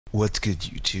What's good,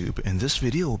 YouTube? In this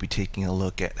video we'll be taking a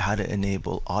look at how to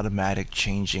enable automatic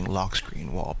changing lock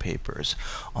screen wallpapers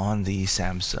on the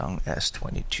Samsung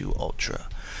S22 Ultra.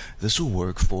 This will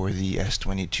work for the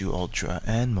S22 Ultra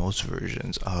and most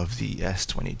versions of the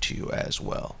S22 as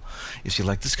well. If you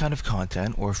like this kind of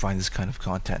content or find this kind of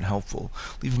content helpful,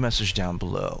 leave a message down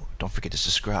below. Don't forget to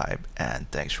subscribe, and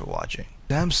thanks for watching.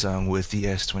 Samsung, with the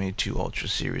S22 Ultra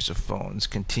series of phones,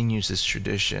 continues this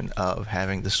tradition of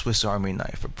having the Swiss Army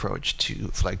knife approach to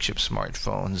flagship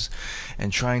smartphones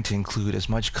and trying to include as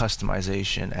much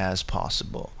customization as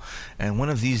possible. And one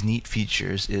of these neat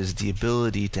features is the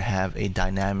ability to have a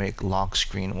dynamic lock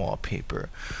screen wallpaper,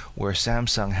 where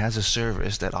Samsung has a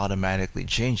service that automatically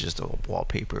changes the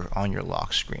wallpaper on your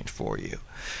lock screen for you.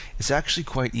 It's actually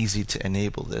quite easy to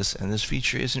enable this, and this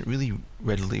feature isn't really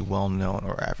readily well known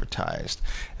or advertised.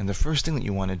 And the first thing that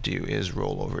you want to do is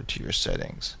roll over to your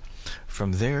settings.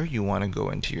 From there, you want to go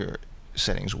into your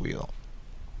settings wheel,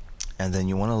 and then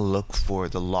you want to look for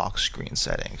the lock screen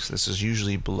settings. This is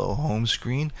usually below home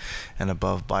screen and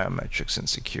above biometrics and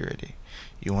security.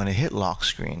 You want to hit lock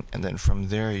screen, and then from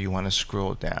there you want to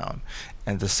scroll down,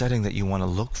 and the setting that you want to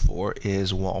look for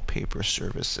is wallpaper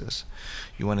services.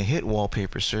 You want to hit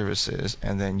wallpaper services,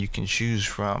 and then you can choose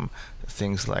from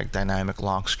things like dynamic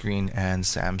lock screen and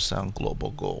Samsung global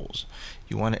goals.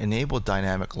 You want to enable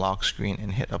dynamic lock screen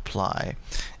and hit apply,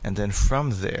 and then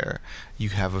from there you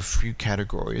have a few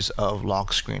categories of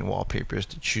lock screen wallpapers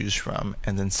to choose from,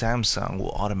 and then Samsung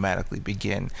will automatically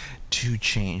begin to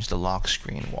change the lock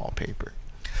screen wallpaper.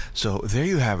 So there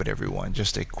you have it, everyone.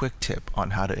 Just a quick tip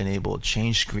on how to enable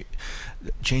changing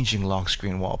lock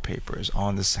screen wallpapers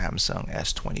on the Samsung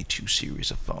S22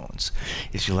 series of phones.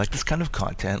 If you like this kind of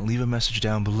content, leave a message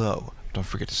down below. Don't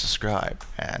forget to subscribe,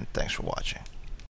 and thanks for watching.